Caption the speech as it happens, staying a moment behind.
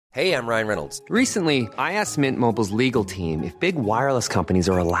Hey, I'm Ryan Reynolds. Recently, I asked Mint Mobile's legal team if big wireless companies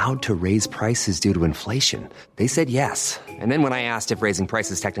are allowed to raise prices due to inflation. They said yes. And then when I asked if raising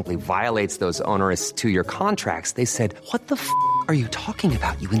prices technically violates those onerous two-year contracts, they said, "What the f*** are you talking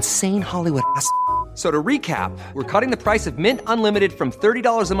about, you insane Hollywood ass?" So to recap, we're cutting the price of Mint Unlimited from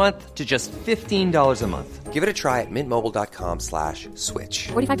 $30 a month to just $15 a month. Give it a try at mintmobile.com/switch.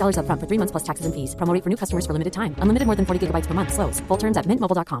 $45 up front for 3 months plus taxes and fees. Promo rate for new customers for limited time. Unlimited more than 40 gigabytes per month. Slows full terms at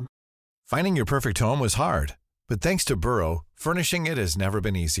mintmobile.com. Finding your perfect home was hard, but thanks to Burrow, furnishing it has never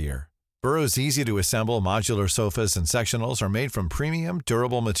been easier. Burrow's easy-to-assemble modular sofas and sectionals are made from premium,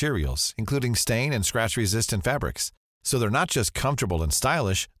 durable materials, including stain and scratch-resistant fabrics. So they're not just comfortable and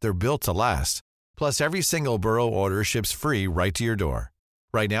stylish, they're built to last. Plus, every single Burrow order ships free right to your door.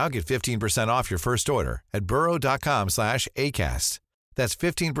 Right now, get 15% off your first order at burrow.com/ACAST. That's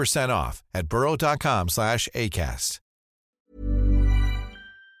 15% off at burrow.com/ACAST.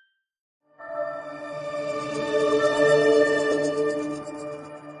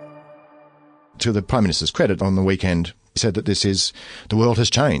 To the Prime Minister's credit, on the weekend, he said that the world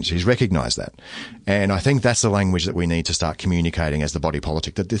has changed. He's recognised that. And I think that's the language that we need to start communicating as the body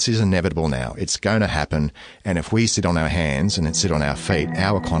politic, that this is inevitable now. It's going to happen. And if we sit on our hands and then sit on our feet,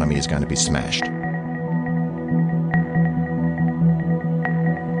 our economy is going to be smashed.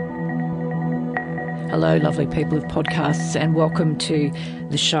 Hello, lovely people of podcasts, and welcome to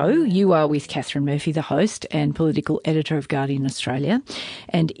the show. You are with Catherine Murphy, the host and political editor of Guardian Australia.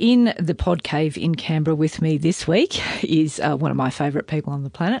 And in the pod cave in Canberra with me this week is one of my favourite people on the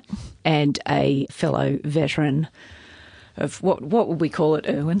planet and a fellow veteran of what would we call it,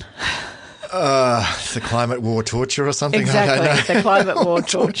 Erwin? The climate war torture or something? Exactly, I don't know. the climate war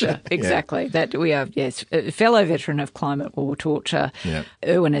torture. Exactly. Yeah. That we are, yes, a fellow veteran of climate war torture. Yeah.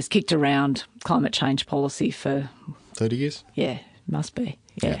 Erwin has kicked around climate change policy for 30 years? Yeah, must be.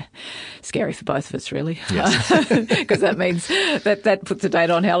 Yeah. Scary for both of us, really. Yes. Because that means that puts a date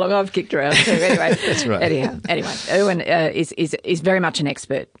on how long I've kicked around too. Anyway, That's right. Anyway, Erwin is very much an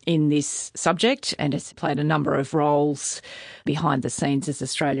expert in this subject and has played a number of roles behind the scenes as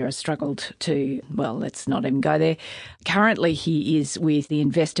Australia has struggled to, well, let's not even go there. Currently, he is with the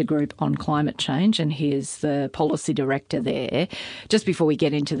Investor Group on Climate Change and he is the policy director there. Just before we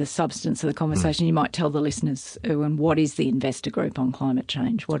get into the substance of the conversation, you might tell the listeners, Erwin, what is the Investor Group on Climate Change?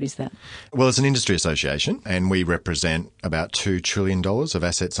 What is that? Well, it's an industry association and we represent about $2 trillion of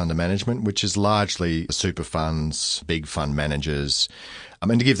assets under management, which is largely super funds, big fund managers.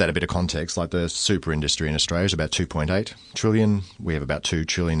 And to give that a bit of context, like the super industry in Australia is about 2.8 trillion. We have about 2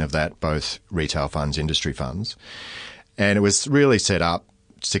 trillion of that, both retail funds, industry funds. And it was really set up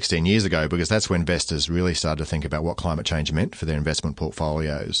 16 years ago because that's when investors really started to think about what climate change meant for their investment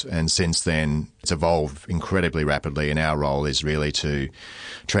portfolios. And since then, it's evolved incredibly rapidly. And our role is really to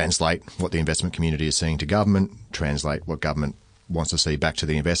translate what the investment community is seeing to government, translate what government wants to see back to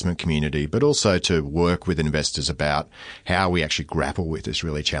the investment community, but also to work with investors about how we actually grapple with this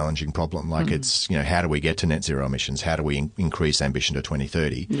really challenging problem. Like it's, how do we get to net zero emissions? How do we increase ambition to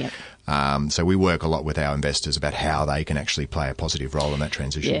 2030? Yep. So we work a lot with our investors about how they can actually play a positive role in that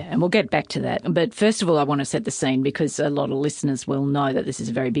transition. Yeah, and we'll get back to that. But first of all, I want to set the scene because a lot of listeners will know that this is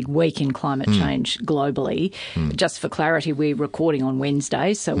a very big week in climate change globally. Just for clarity, we're recording on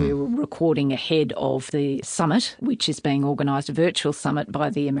Wednesday, so we're recording ahead of the summit, which is being organised, a virtual summit by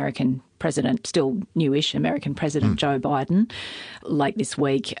the American President, still newish, American President Joe Biden, late this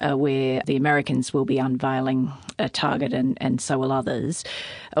week, where the Americans will be unveiling a target and so will others,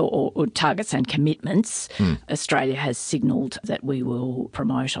 or targets and commitments. Australia has signalled that we will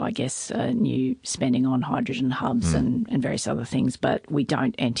promote, I guess, new spending on hydrogen hubs and various other things, but we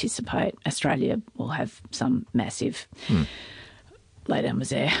don't anticipate Australia will have some massive lay down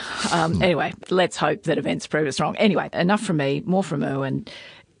misère. Anyway, let's hope that events prove us wrong. Anyway, enough from me, more from Erwin.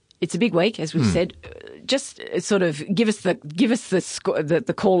 It's a big week, as we've said. Just sort of give us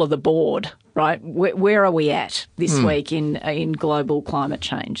the call of the board, right? Where are we at this week in global climate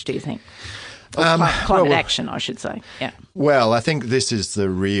change, do you think? Or climate action, I should say. Yeah. Well, I think this is the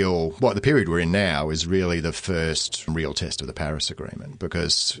period we're in now is really the first real test of the Paris Agreement,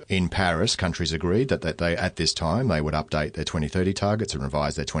 because in Paris, countries agreed that they at this time they would update their 2030 targets and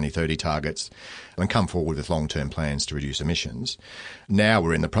revise their 2030 targets and come forward with long-term plans to reduce emissions. Now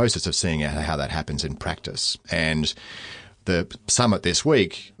we're in the process of seeing how that happens in practice. And The summit this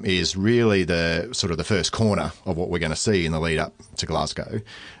week is really the sort of the first corner of what we're going to see in the lead up to Glasgow,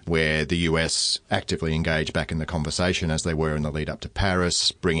 where the US actively engage back in the conversation as they were in the lead up to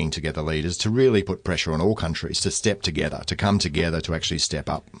Paris, bringing together leaders to really put pressure on all countries to step together, to come together, to actually step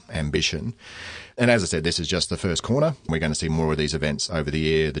up ambition. And as I said, this is just the first corner. We're going to see more of these events over the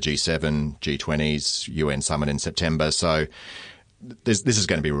year, the G7, G20s, UN summit in September. So this is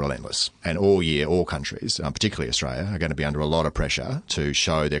going to be relentless. And all year, all countries, particularly Australia, are going to be under a lot of pressure to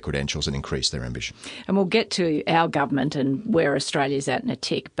show their credentials and increase their ambition. And we'll get to our government and where Australia's at in a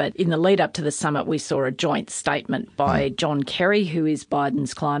tick. But in the lead up to the summit, we saw a joint statement by John Kerry, who is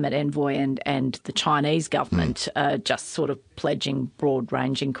Biden's climate envoy, and the Chinese government, just sort of pledging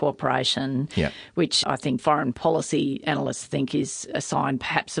broad-ranging cooperation, which I think foreign policy analysts think is a sign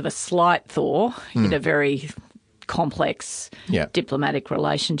perhaps of a slight thaw in a very complex diplomatic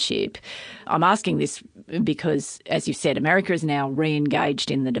relationship. I'm asking this because, as you said, America is now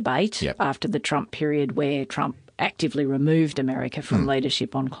re-engaged in the debate after the Trump period where Trump actively removed America from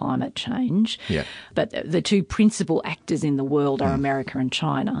leadership on climate change. But the two principal actors in the world are America and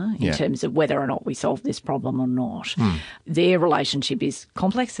China in terms of whether or not we solve this problem or not. Their relationship is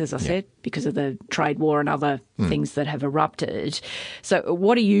complex, as I said, because of the trade war and other things that have erupted. So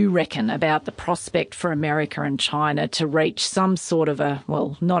what do you reckon about the prospect for America and China to reach some sort of a,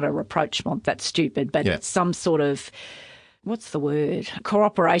 well, not a rapprochement, that's stupid, but some sort of, what's the word?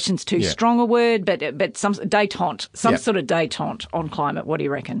 Cooperation's too strong a word, but some détente, some sort of détente on climate. What do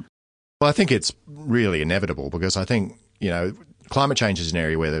you reckon? Well, I think it's really inevitable because I think, climate change is an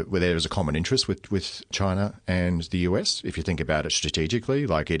area where there is a common interest with China and the US. If you think about it strategically,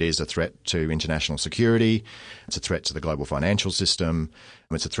 like it is a threat to international security, it's a threat to the global financial system,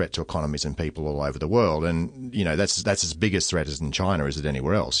 it's a threat to economies and people all over the world. And, that's as big a threat as in China as it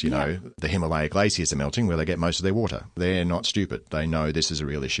anywhere else. You know, the Himalaya glaciers are melting where they get most of their water. They're not stupid. They know this is a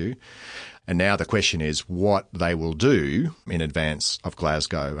real issue. And now the question is what they will do in advance of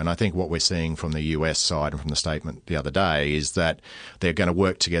Glasgow. And I think what we're seeing from the US side and from the statement the other day is that they're going to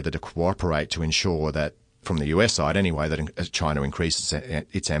work together to cooperate to ensure that, from the US side anyway, that China increases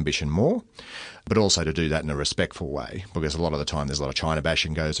its ambition more, but also to do that in a respectful way, because a lot of the time there's a lot of China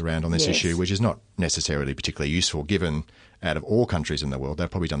bashing goes around on this issue, which is not necessarily particularly useful given out of all countries in the world, they've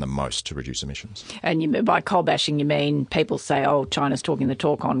probably done the most to reduce emissions. And by coal bashing, you mean people say, oh, China's talking the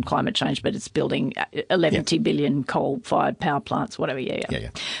talk on climate change, but it's building 11 billion coal-fired power plants, whatever.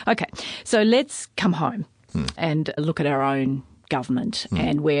 Okay, so let's come home and look at our own government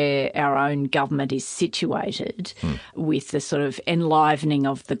and where our own government is situated with the sort of enlivening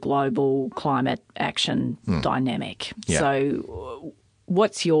of the global climate action dynamic. So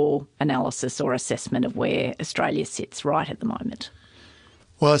what's your analysis or assessment of where Australia sits right at the moment?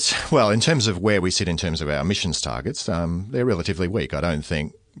 Well, in terms of where we sit in terms of our emissions targets, they're relatively weak. I don't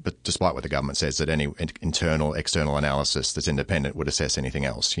think, but despite what the government says, that any internal, external analysis that's independent would assess anything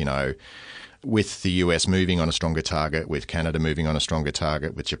else. With the US moving on a stronger target, with Canada moving on a stronger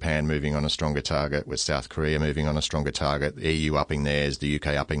target, with Japan moving on a stronger target, with South Korea moving on a stronger target, the EU upping theirs, the UK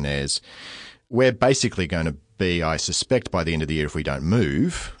upping theirs, we're basically going to be, I suspect, by the end of the year, if we don't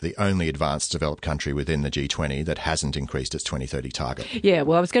move, the only advanced developed country within the G20 that hasn't increased its 2030 target. Yeah,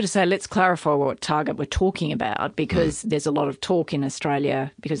 well, I was going to say, let's clarify what target we're talking about, because there's a lot of talk in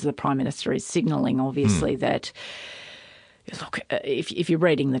Australia, because the Prime Minister is signalling, obviously, that look, if you're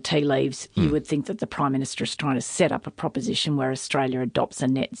reading the tea leaves, you would think that the Prime Minister is trying to set up a proposition where Australia adopts a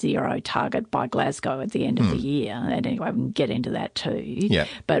net zero target by Glasgow at the end of the year. And anyway, we can get into that too. Yeah.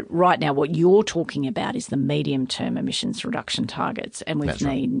 But right now, what you're talking about is the medium-term emissions reduction targets. And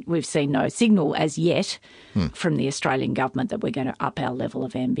we've seen no signal as yet from the Australian government that we're going to up our level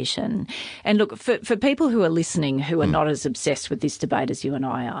of ambition. And look, for people who are listening who are not as obsessed with this debate as you and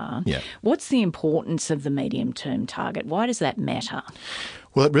I are, what's the importance of the medium-term target? Why does that matter?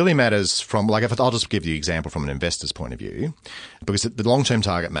 Well, it really matters from, I'll just give you an example from an investor's point of view, because the long-term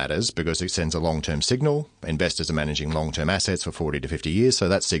target matters because it sends a long-term signal. Investors are managing long-term assets for 40 to 50 years, so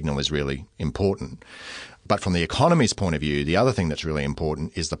that signal is really important. But from the economy's point of view, the other thing that's really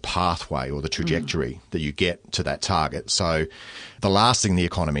important is the pathway or the trajectory that you get to that target. So the last thing the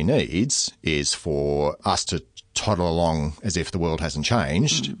economy needs is for us to toddle along as if the world hasn't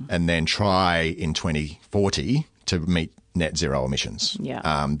changed and then try in 2040 to meet net zero emissions.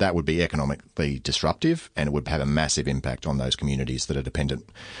 That would be economically disruptive and it would have a massive impact on those communities that are dependent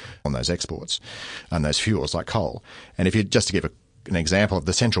on those exports and those fuels like coal. And if you just to give a an example of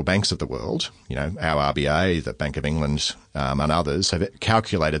the central banks of the world, our RBA, the Bank of England, and others have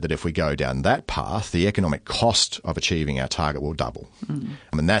calculated that if we go down that path, the economic cost of achieving our target will double.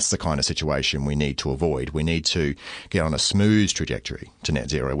 And that's the kind of situation we need to avoid. We need to get on a smooth trajectory to net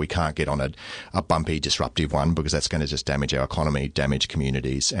zero. We can't get on a bumpy, disruptive one, because that's going to just damage our economy, damage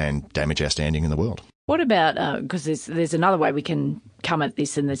communities, and damage our standing in the world. What about, because there's another way we can come at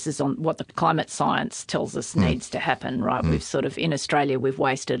this, and this is on what the climate science tells us needs to happen, right? We've sort of, in Australia, we've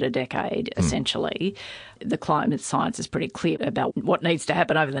wasted a decade, essentially. The climate science is pretty clear about what needs to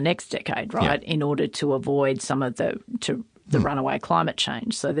happen over the next decade, right, in order to avoid some of the runaway climate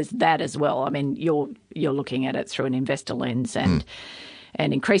change. So there's that as well. I mean, you're looking at it through an investor lens, and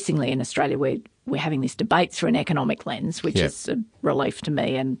increasingly in Australia we're having this debate through an economic lens, which is a relief to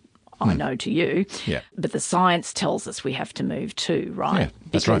me and I know to you. Yeah. But the science tells us we have to move too, right? Yeah,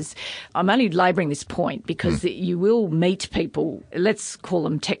 that's because I'm only labouring this point because you will meet people, let's call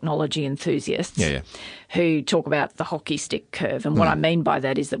them technology enthusiasts, who talk about the hockey stick curve. And what I mean by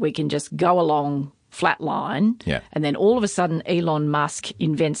that is that we can just go along flat line, and then all of a sudden Elon Musk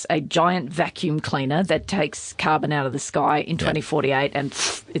invents a giant vacuum cleaner that takes carbon out of the sky in 2048 and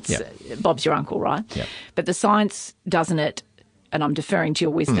it's Bob's your uncle, right? Yeah. But the science doesn't it, and I'm deferring to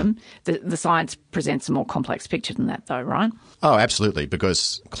your wisdom, the science presents a more complex picture than that though, right? Oh, absolutely,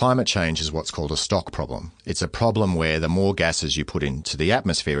 because climate change is what's called a stock problem. It's a problem where the more gases you put into the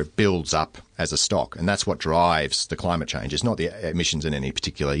atmosphere, it builds up as a stock, and that's what drives the climate change. It's not the emissions in any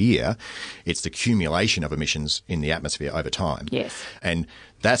particular year, it's the accumulation of emissions in the atmosphere over time. Yes. And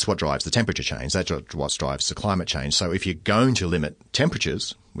that's what drives the temperature change. That's what drives the climate change. So if you're going to limit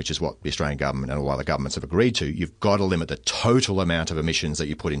temperatures, which is what the Australian government and all other governments have agreed to, you've got to limit the total amount of emissions that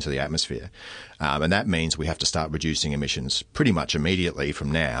you put into the atmosphere. And that means we have to start reducing emissions pretty much immediately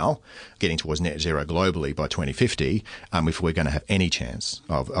from now, getting towards net zero globally by 2050, if we're going to have any chance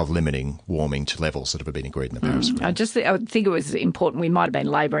of limiting warming to levels that have been agreed in the Paris Agreement. I think it was important. We might have been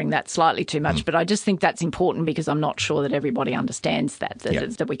labouring that slightly too much, but I just think that's important because I'm not sure that everybody understands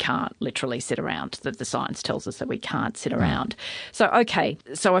that we can't literally sit around, that the science tells us that we can't sit around. So, okay,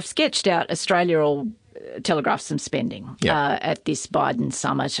 so I've sketched out Australia will telegraph some spending at this Biden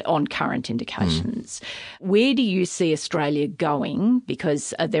summit on current indications. Where do you see Australia going?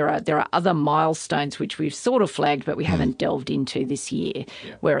 Because there are other milestones which we've sort of flagged but we haven't delved into this year,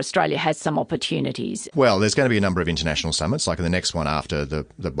 where Australia has some opportunities. Well, there's going to be a number of international summits. Like the next one after the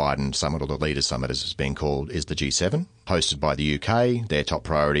Biden summit, or the Leaders Summit as it's being called, is the G7, hosted by the UK. Their top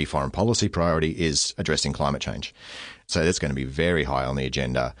priority, foreign policy priority, is addressing climate change. So that's going to be very high on the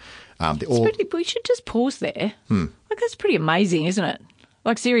agenda. We should just pause there. Like, that's pretty amazing, isn't it?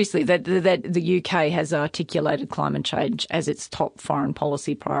 Like, seriously, that the UK has articulated climate change as its top foreign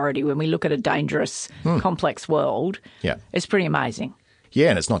policy priority. When we look at a dangerous, complex world, it's pretty amazing.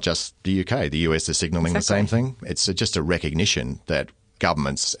 Yeah, and it's not just the UK. The US is signalling the same thing. It's just a recognition that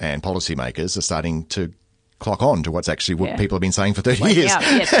governments and policymakers are starting to clock on to what's actually what people have been saying for 30 years.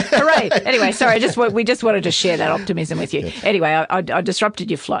 Yes. Hooray. Anyway, sorry, we just wanted to share that optimism with you. Anyway, I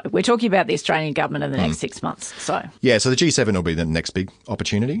disrupted your flow. We're talking about the Australian government in the next 6 months. So the G7 will be the next big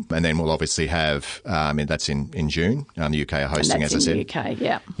opportunity. And then we'll obviously have, that's in June. The UK are hosting, as I said. The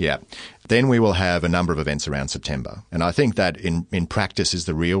UK, Yeah. Then we will have a number of events around September. And I think that in practice is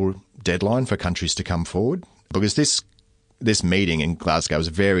the real deadline for countries to come forward, because this meeting in Glasgow is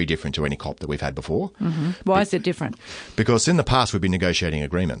very different to any COP that we've had before. Why is it different? Because in the past we've been negotiating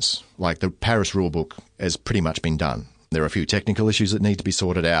agreements. Like the Paris rulebook has pretty much been done. There are a few technical issues that need to be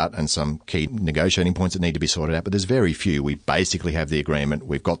sorted out and some key negotiating points that need to be sorted out, but there's very few. We basically have the agreement.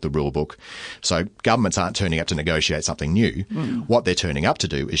 We've got the rulebook. So governments aren't turning up to negotiate something new. What they're turning up to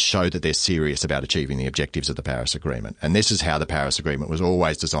do is show that they're serious about achieving the objectives of the Paris Agreement. And this is how the Paris Agreement was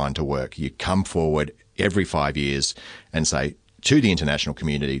always designed to work. You come forward every 5 years and say to the international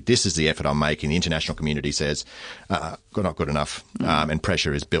community, this is the effort I'm making. The international community says, not good enough, and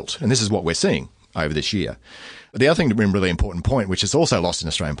pressure is built. And this is what we're seeing over this year. The other thing, a really important point, which is also lost in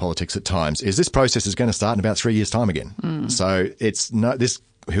Australian politics at times, is this process is going to start in about 3 years' time again. So it's not this.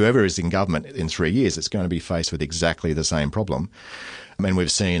 Whoever is in government in 3 years, it's going to be faced with exactly the same problem. I mean, we've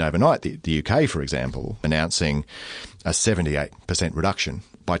seen overnight the UK, for example, announcing a 78% reduction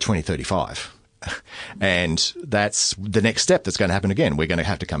by 2035. And that's the next step that's going to happen again. We're going to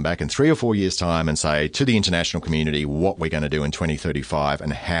have to come back in 3 or 4 years' time and say to the international community what we're going to do in 2035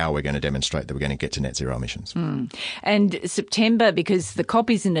 and how we're going to demonstrate that we're going to get to net zero emissions. And September, because the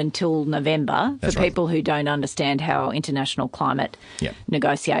COP isn't until November, That's for right. people who don't understand how international climate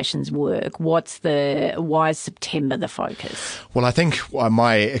negotiations work, why is September the focus? Well, I think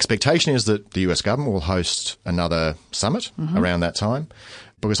my expectation is that the US government will host another summit around that time.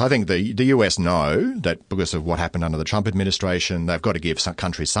 Because I think the US know that because of what happened under the Trump administration, they've got to give some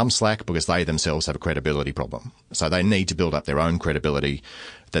countries some slack because they themselves have a credibility problem. So they need to build up their own credibility,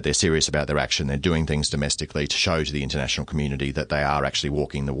 that they're serious about their action, they're doing things domestically to show to the international community that they are actually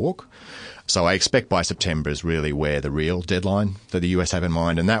walking the walk. So I expect by September is really where the real deadline that the US have in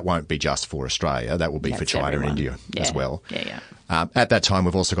mind, and that won't be just for Australia, that will be for China and India as well. At that time,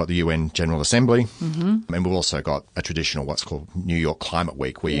 we've also got the UN General Assembly, and we've also got a traditional what's called New York Climate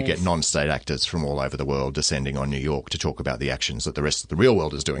Week, where you get non-state actors from all over the world descending on New York to talk about the actions that the rest of the real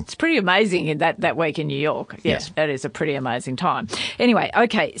world is doing. It's pretty amazing in that week in New York. Yes, that is a pretty amazing time. Anyway,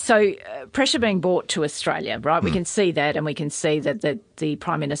 okay, so pressure being brought to Australia, right? We can see that, and we can see that the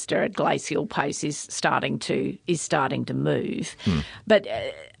Prime Minister at glacial pace is starting to move. But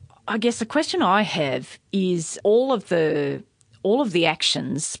I guess the question I have is all of the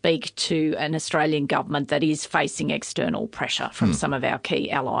actions speak to an Australian government that is facing external pressure from some of our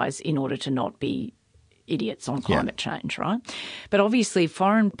key allies in order to not be idiots on climate change, right? But obviously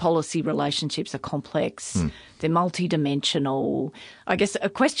foreign policy relationships are complex. They're multidimensional. I guess a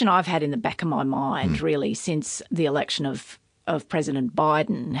question I've had in the back of my mind really since the election of President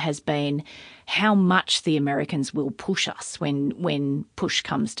Biden has been how much the Americans will push us when push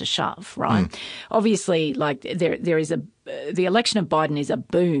comes to shove, right? Obviously, like there is the election of Biden is a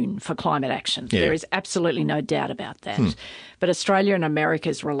boon for climate action. There is absolutely no doubt about that. But Australia and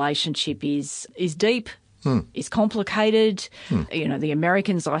America's relationship is deep, is complicated. You know, the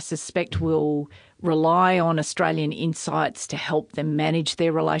Americans, I suspect, will rely on Australian insights to help them manage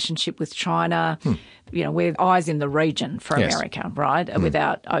their relationship with China. You know, we're eyes in the region for America, right,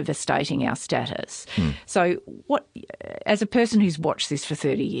 without overstating our status. So what, as a person who's watched this for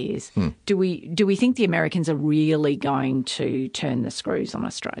 30 years, do we think the Americans are really going to turn the screws on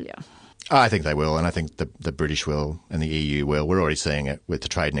Australia? I think they will, and I think the British will and the EU will. We're already seeing it with the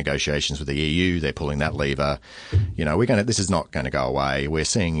trade negotiations with the EU. They're pulling that lever. You know, this is not going to go away. We're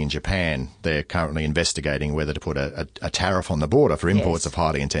seeing in Japan, they're currently investigating whether to put a tariff on the border for imports of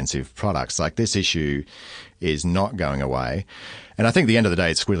highly intensive products. Like, this issue is not going away. And I think at the end of the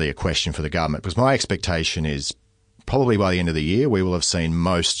day, it's really a question for the government, because my expectation is probably by the end of the year, we will have seen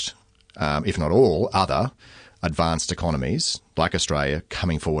most, if not all, other advanced economies like Australia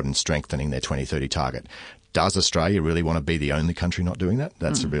coming forward and strengthening their 2030 target. Does Australia really want to be the only country not doing that?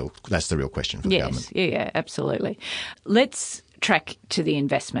 That's the real question for the government. Yeah, absolutely. Let's track to the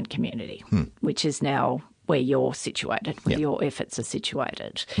investment community, which is now where you're situated, where your efforts are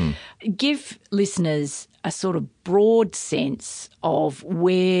situated. Give listeners a sort of broad sense of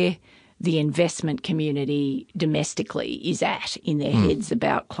where the investment community domestically is at in their heads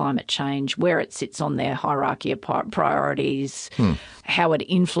about climate change, where it sits on their hierarchy of priorities, how it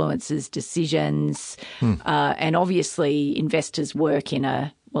influences decisions. And obviously investors work in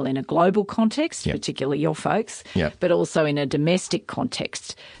a global context, particularly your folks, but also in a domestic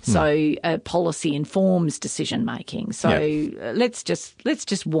context. So policy informs decision making. So let's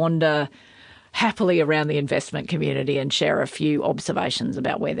just wander happily around the investment community and share a few observations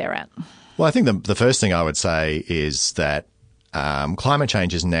about where they're at. Well, I think the first thing I would say is that climate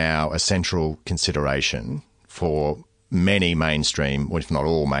change is now a central consideration for many mainstream, or if not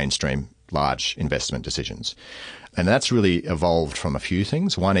all mainstream, large investment decisions. And that's really evolved from a few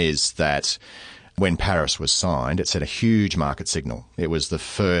things. One is that when Paris was signed, it set a huge market signal. It was the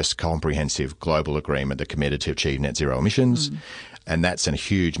first comprehensive global agreement that committed to achieve net zero emissions. And that's a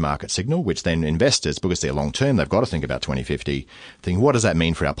huge market signal, which then investors, because they're long term, they've got to think about 2050, think, what does that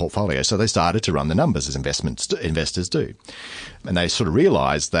mean for our portfolio? So they started to run the numbers as investors do. And they sort of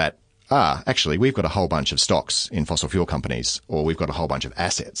realised that, actually, we've got a whole bunch of stocks in fossil fuel companies, or we've got a whole bunch of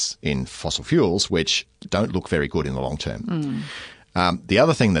assets in fossil fuels, which don't look very good in the long term. The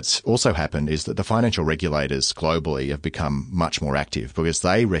other thing that's also happened is that the financial regulators globally have become much more active, because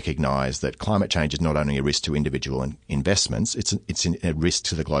they recognise that climate change is not only a risk to individual investments, it's a risk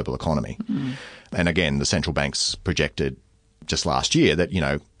to the global economy. And again, the central banks projected just last year that, you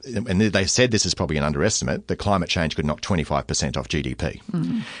know, and they said this is probably an underestimate, that climate change could knock 25% off GDP.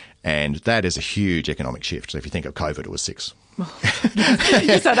 And that is a huge economic shift. So if you think of COVID, it was 6.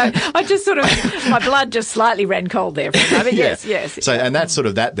 Yes, I just sort of, my blood just slightly ran cold there for a moment. Yeah. Yes. So, and that's sort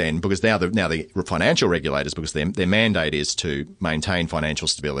of that then, because now the financial regulators, because their mandate is to maintain financial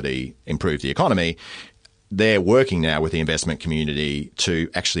stability, improve the economy, they're working now with the investment community to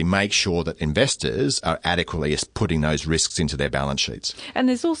actually make sure that investors are adequately putting those risks into their balance sheets. And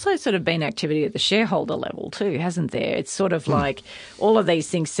there's also sort of been activity at the shareholder level too, hasn't there? It's sort of like all of these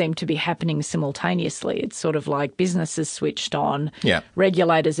things seem to be happening simultaneously. It's sort of like businesses switched on. Yeah.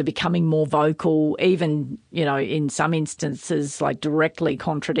 Regulators are becoming more vocal, even, in some instances, like directly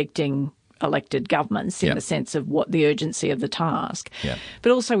contradicting elected governments in the sense of what the urgency of the task. Yeah.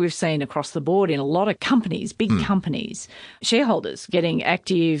 But also we've seen across the board in a lot of companies, big companies, shareholders getting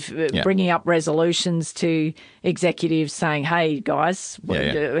active, bringing up resolutions to executives saying, hey, guys,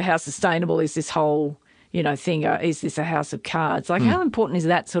 how sustainable is this whole, thing? Is this a house of cards? Like how important is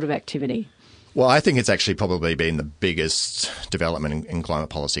that sort of activity? Well, I think it's actually probably been the biggest development in climate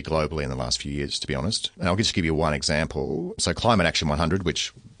policy globally in the last few years, to be honest. And I'll just give you one example. So Climate Action 100,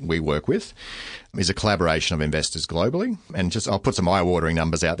 which we work with, is a collaboration of investors globally. And I'll put some eye-watering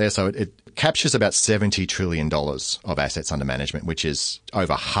numbers out there. So it captures about $70 trillion of assets under management, which is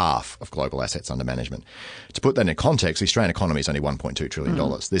over half of global assets under management. To put that in context, the Australian economy is only $1.2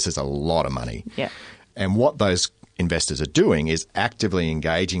 trillion. This is a lot of money. Yeah. And what those investors are doing is actively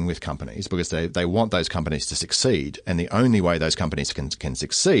engaging with companies because they want those companies to succeed. And the only way those companies can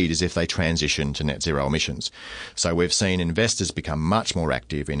succeed is if they transition to net zero emissions. So we've seen investors become much more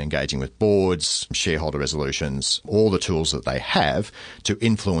active in engaging with boards, shareholder resolutions, all the tools that they have to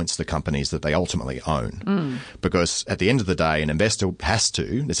influence the companies that they ultimately own. Because at the end of the day, an investor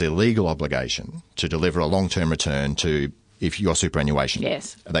there's a legal obligation to deliver a long-term return to if your superannuation.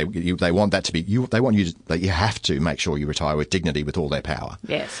 Yes. They want that to be, they want you that you have to make sure you retire with dignity with all their power.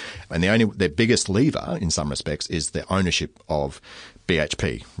 Yes. And their biggest lever in some respects is the ownership of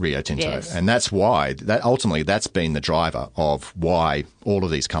BHP, Rio Tinto. Yes. And that's why, ultimately that's been the driver of why all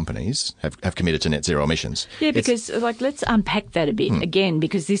of these companies have committed to net zero emissions. Yeah, because let's unpack that a bit again,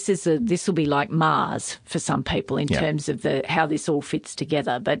 because this will be like Mars for some people in terms of how this all fits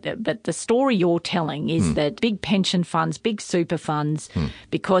together. But the story you're telling is that big pension funds, big super funds,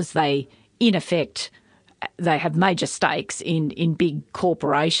 because they, in effect, they have major stakes in big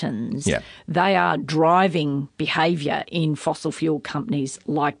corporations. Yeah. They are driving behaviour in fossil fuel companies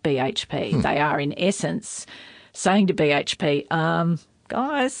like BHP. They are, in essence, saying to BHP,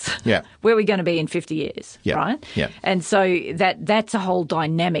 guys, where are we going to be in 50 years, right? Yeah. And so that's a whole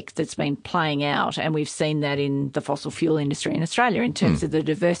dynamic that's been playing out, and we've seen that in the fossil fuel industry in Australia in terms of the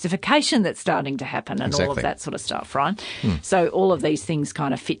diversification that's starting to happen and all of that sort of stuff, right? So all of these things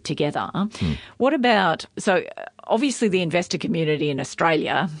kind of fit together. What about, so obviously the investor community in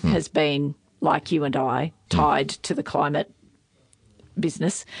Australia has been, like you and I, tied to the climate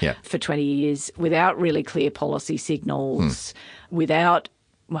business for 20 years without really clear policy signals, without,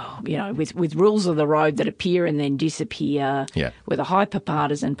 with rules of the road that appear and then disappear, with a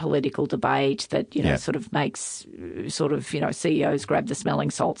hyper-partisan political debate that, sort of makes CEOs grab the smelling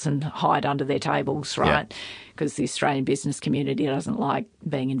salts and hide under their tables, right? Because the Australian business community doesn't like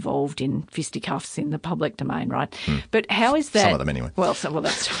being involved in fisticuffs in the public domain, right? But how is that? Some of them anyway.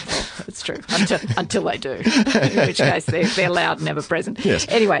 That's true. Until they do, in which case they're loud and ever present. Yes.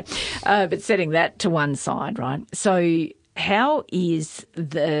 Anyway, but setting that to one side, right? So how is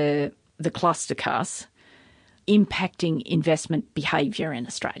the cluster cuss impacting investment behaviour in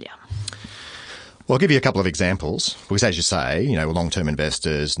Australia? Well, I'll give you a couple of examples because, as you say, long-term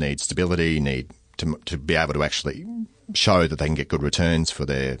investors need stability, need to be able to actually show that they can get good returns for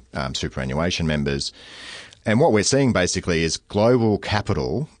their superannuation members. And what we're seeing basically is global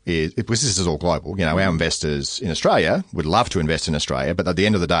capital because this is all global. Our investors in Australia would love to invest in Australia, but at the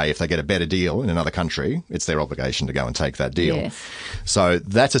end of the day, if they get a better deal in another country, it's their obligation to go and take that deal. Yes. So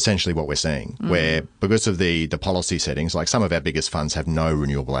that's essentially what we're seeing, where because of the policy settings, like some of our biggest funds have no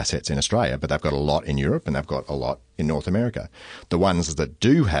renewable assets in Australia, but they've got a lot in Europe and they've got a lot in North America. The ones that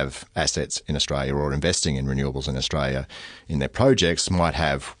do have assets in Australia or investing in renewables in Australia in their projects might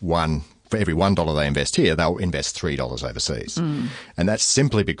have for every $1 they invest here, they'll invest $3 overseas. And that's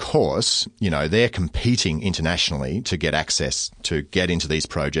simply because, they're competing internationally to get access, to get into these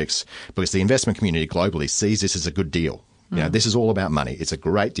projects, because the investment community globally sees this as a good deal. This is all about money. It's a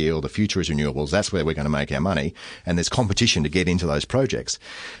great deal. The future is renewables. That's where we're going to make our money. And there's competition to get into those projects.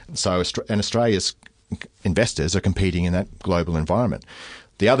 So, Australia's investors are competing in that global environment.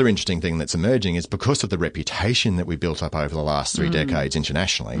 The other interesting thing that's emerging is because of the reputation that we built up over the last 3 decades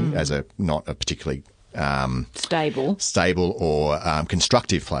internationally as not a particularly stable or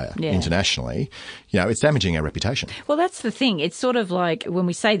constructive player internationally, it's damaging our reputation. Well, that's the thing. It's sort of like when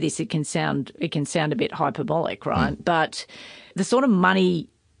we say this, it can sound a bit hyperbolic, right? But the sort of money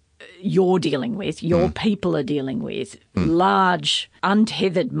you're dealing with, your people are dealing with, large,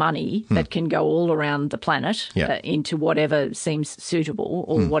 untethered money that can go all around the planet into whatever seems suitable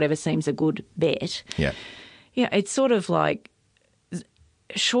or whatever seems a good bet. Yeah, it's sort of like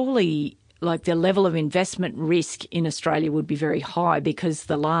surely like the level of investment risk in Australia would be very high because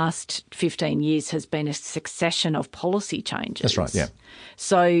the last 15 years has been a succession of policy changes. That's right, yeah.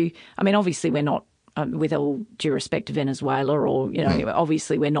 So, I mean, obviously we're not, with all due respect to Venezuela or,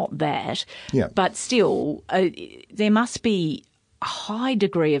 obviously we're not that. Yeah. But still, there must be a high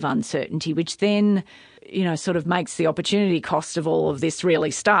degree of uncertainty, which then, sort of makes the opportunity cost of all of this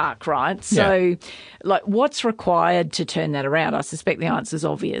really stark, right? So, like, what's required to turn that around? I suspect the answer's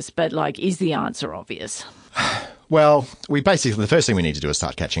obvious, but, like, is the answer obvious? Well, the first thing we need to do is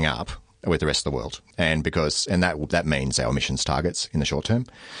start catching up with the rest of the world, and that means our emissions targets in the short term.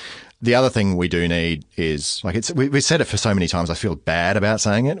 The other thing we do need is, we've said it for so many times, I feel bad about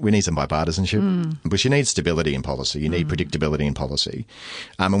saying it. We need some bipartisanship, because you need stability in policy. You need predictability in policy.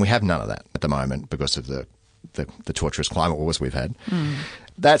 And we have none of that at the moment because of the torturous climate wars we've had.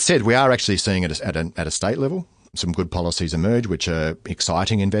 That said, we are actually seeing it at a state level. Some good policies emerge, which are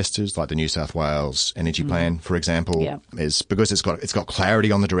exciting investors, like the New South Wales Energy Plan, for example, is because it's got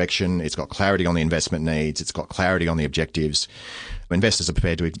clarity on the direction, it's got clarity on the investment needs, it's got clarity on the objectives. Investors are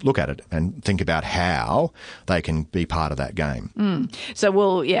prepared to look at it and think about how they can be part of that game.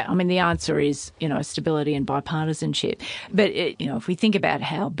 So, the answer is, stability and bipartisanship. But, if we think about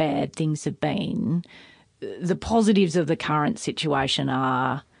how bad things have been, the positives of the current situation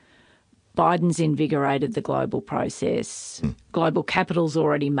are Biden's invigorated the global process. Global capital's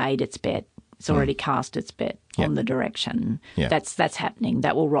already made its bet. It's already cast its bet on the direction. That's happening.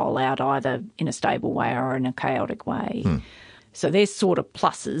 That will roll out either in a stable way or in a chaotic way. So there's sort of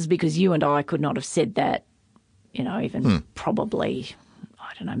pluses, because you and I could not have said that, even probably,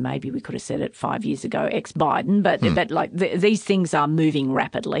 I don't know, maybe we could have said it 5 years ago, ex-Biden, but these things are moving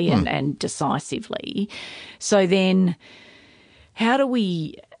rapidly and decisively. So then how do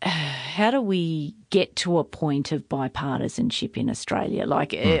we get to a point of bipartisanship in Australia?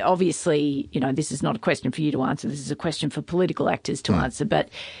 Obviously, this is not a question for you to answer. This is a question for political actors to answer. But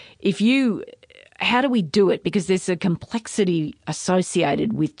how do we do it? Because there's a complexity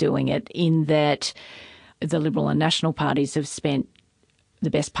associated with doing it, in that the Liberal and National parties have spent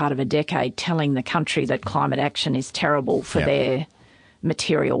the best part of a decade telling the country that climate action is terrible for their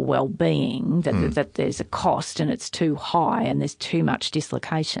material well-being, that there's a cost and it's too high and there's too much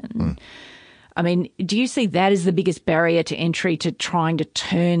dislocation. I mean, do you see that as the biggest barrier to entry to trying to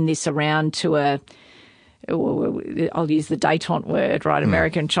turn this around to I'll use the détente word, right,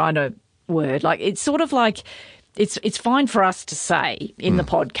 American-China word? It's sort of like it's fine for us to say in the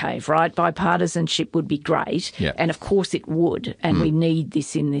pod cave, right? Bipartisanship would be great, and of course it would, and we need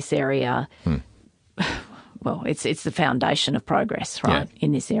this in this area. Well, it's the foundation of progress, right,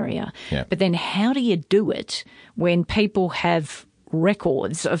 in this area. But then how do you do it when people have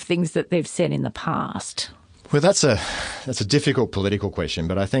records of things that they've said in the past? Well, that's a difficult political question,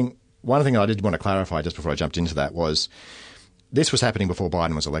 but I think one thing I did want to clarify just before I jumped into that was this was happening before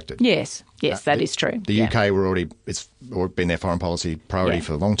Biden was elected. Yes, that is true. The UK it's been their foreign policy priority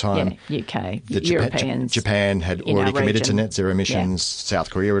for a long time. UK, Europeans. Japan had already committed to net zero emissions.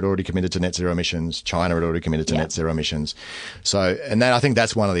 South Korea had already committed to net zero emissions. China had already committed to net zero emissions. So, and I think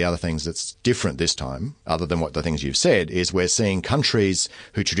that's one of the other things that's different this time, other than what the things you've said, is we're seeing countries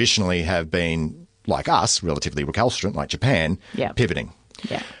who traditionally have been, like us, relatively recalcitrant, like Japan, pivoting.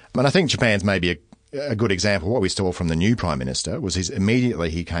 And I think Japan's maybe a good example. What we saw from the new Prime Minister was immediately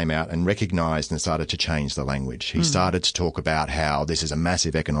he came out and recognised and started to change the language. He started to talk about how this is a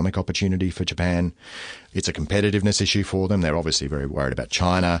massive economic opportunity for Japan. It's a competitiveness issue for them. They're obviously very worried about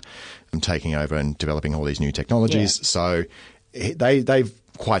China taking over and developing all these new technologies. So they've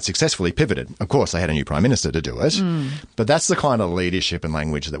quite successfully pivoted. Of course, they had a new Prime Minister to do it, but that's the kind of leadership and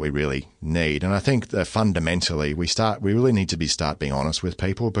language that we really need. And I think that fundamentally we really need to start being honest with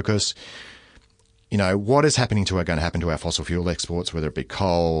people, because what is going to happen to our fossil fuel exports, whether it be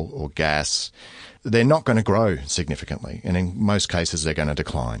coal or gas? They're not going to grow significantly. And in most cases, they're going to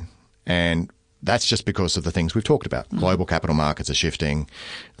decline. And that's just because of the things we've talked about. Global capital markets are shifting.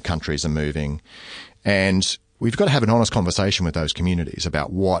 Countries are moving. And we've got to have an honest conversation with those communities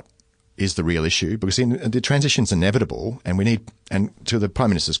about what is the real issue, because the transition's inevitable. And and to the Prime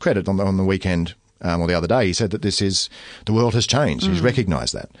Minister's credit, on the weekend, or the other day, he said that the world has changed. He's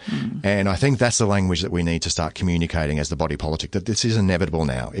recognised that. And I think that's the language that we need to start communicating as the body politic, that this is inevitable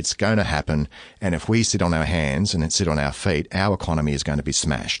now. It's going to happen. And if we sit on our hands and sit on our feet, our economy is going to be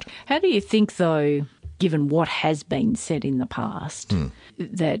smashed. How do you think, though, given what has been said in the past,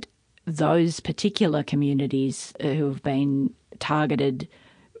 that those particular communities who have been targeted,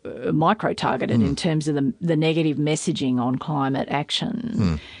 micro-targeted in terms of the negative messaging on climate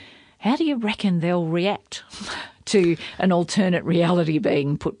action, how do you reckon they'll react to an alternate reality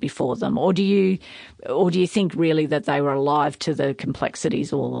being put before them? Or do you think really that they were alive to the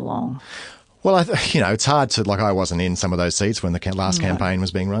complexities all along? Well, it's hard to, I wasn't in some of those seats when the last campaign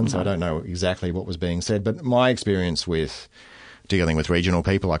was being run, so I don't know exactly what was being said. But my experience with dealing with regional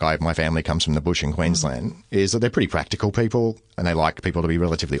people, my family comes from the bush in Queensland, is that they're pretty practical people and they like people to be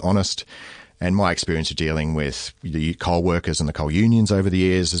relatively honest. And my experience of dealing with the coal workers and the coal unions over the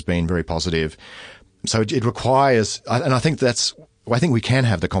years has been very positive. So it requires, and I think we can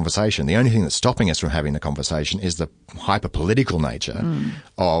have the conversation. The only thing that's stopping us from having the conversation is the hyper-political nature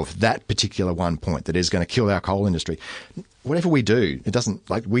of that particular one point that is going to kill our coal industry. Whatever we do, it doesn't,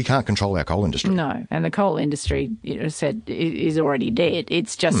 we can't control our coal industry. No, and the coal industry, said, is already dead.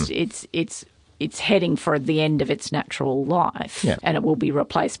 It's just, it's heading for the end of its natural life, and it will be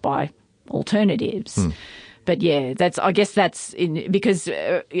replaced by alternatives. But I guess that's because,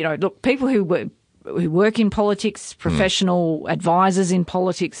 look, people who work in politics, professional advisors in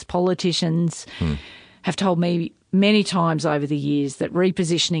politics, politicians have told me many times over the years that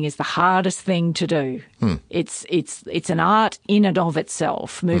repositioning is the hardest thing to do. It's an art in and of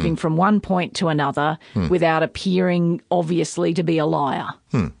itself, moving from one point to another without appearing obviously to be a liar.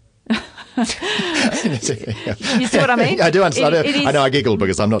 You see what I mean? I do understand. I know I giggled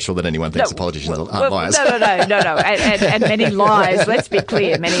because I'm not sure that anyone thinks the politicians aren't liars. No. And many lies, let's be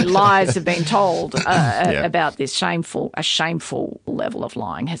clear, many lies have been told about this. A shameful level of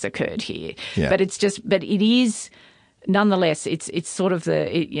lying has occurred here. Yeah. But it is, nonetheless, it's sort of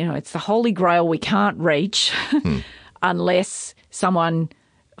it's the holy grail we can't reach unless someone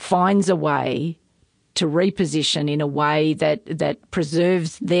finds a way to reposition in a way that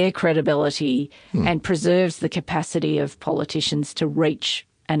preserves their credibility and preserves the capacity of politicians to reach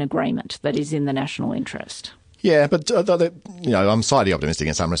an agreement that is in the national interest. Yeah, but I'm slightly optimistic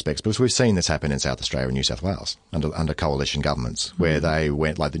in some respects because we've seen this happen in South Australia and New South Wales under coalition governments where they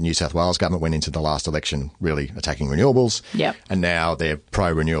went, the New South Wales government went into the last election really attacking renewables, and now they're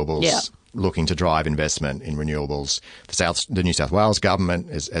pro-renewables. Yep. Looking to drive investment in renewables. The New South Wales government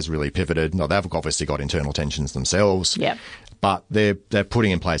has really pivoted. Now, they've obviously got internal tensions themselves, but they're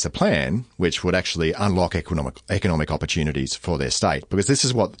putting in place a plan which would actually unlock economic opportunities for their state. Because this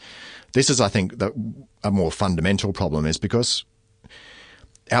is I think, a more fundamental problem is because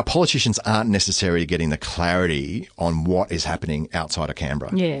our politicians aren't necessarily getting the clarity on what is happening outside of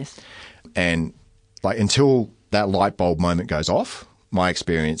Canberra. Yes. And until that light bulb moment goes off, my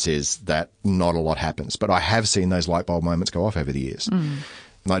experience is that not a lot happens. But I have seen those light bulb moments go off over the years.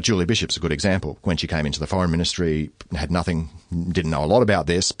 Julie Bishop's a good example. When she came into the foreign ministry, didn't know a lot about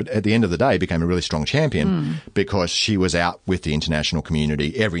this, but at the end of the day became a really strong champion because she was out with the international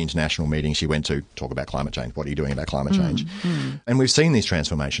community. Every international meeting she went to, talk about climate change. What are you doing about climate change? And we've seen these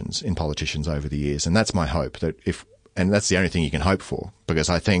transformations in politicians over the years. And that's my hope and that's the only thing you can hope for, because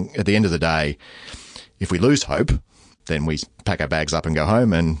I think at the end of the day, if we lose hope, then we pack our bags up and go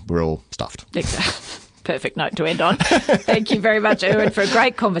home and we're all stuffed. Exactly. Perfect note to end on. Thank you very much, Erwin, for a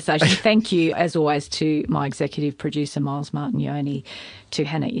great conversation. Thank you, as always, to my executive producer, Miles Martin-Yoni, to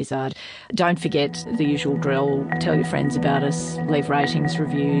Hannah Izzard. Don't forget the usual drill. Tell your friends about us. Leave ratings,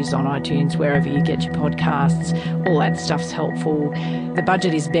 reviews on iTunes, wherever you get your podcasts. All that stuff's helpful. The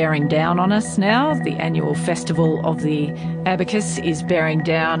budget is bearing down on us now. The annual festival of the Abacus is bearing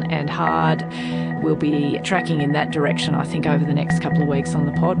down and hard. We'll be tracking in that direction, I think, over the next couple of weeks on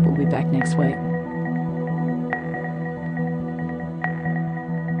the pod. We'll be back next week.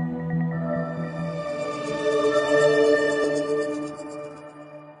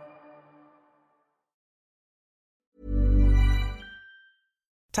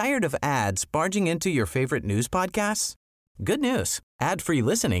 Tired of ads barging into your favorite news podcasts? Good news. Ad-free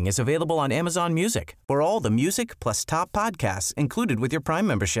listening is available on Amazon Music for all the music plus top podcasts included with your Prime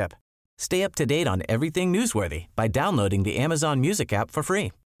membership. Stay up to date on everything newsworthy by downloading the Amazon Music app for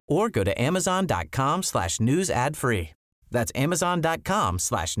free or go to amazon.com/news ad free. That's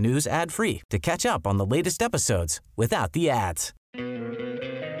amazon.com/news ad free to catch up on the latest episodes without the ads.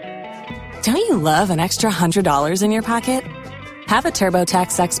 Don't you love an extra $100 in your pocket? Have a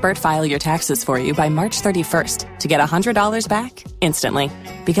TurboTax expert file your taxes for you by March 31st to get $100 back instantly.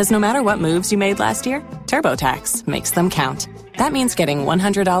 Because no matter what moves you made last year, TurboTax makes them count. That means getting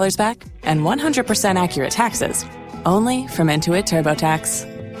 $100 back and 100% accurate taxes only from Intuit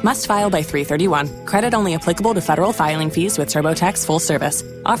TurboTax. Must file by 3/31. Credit only applicable to federal filing fees with TurboTax full service.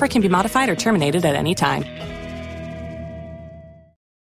 Offer can be modified or terminated at any time.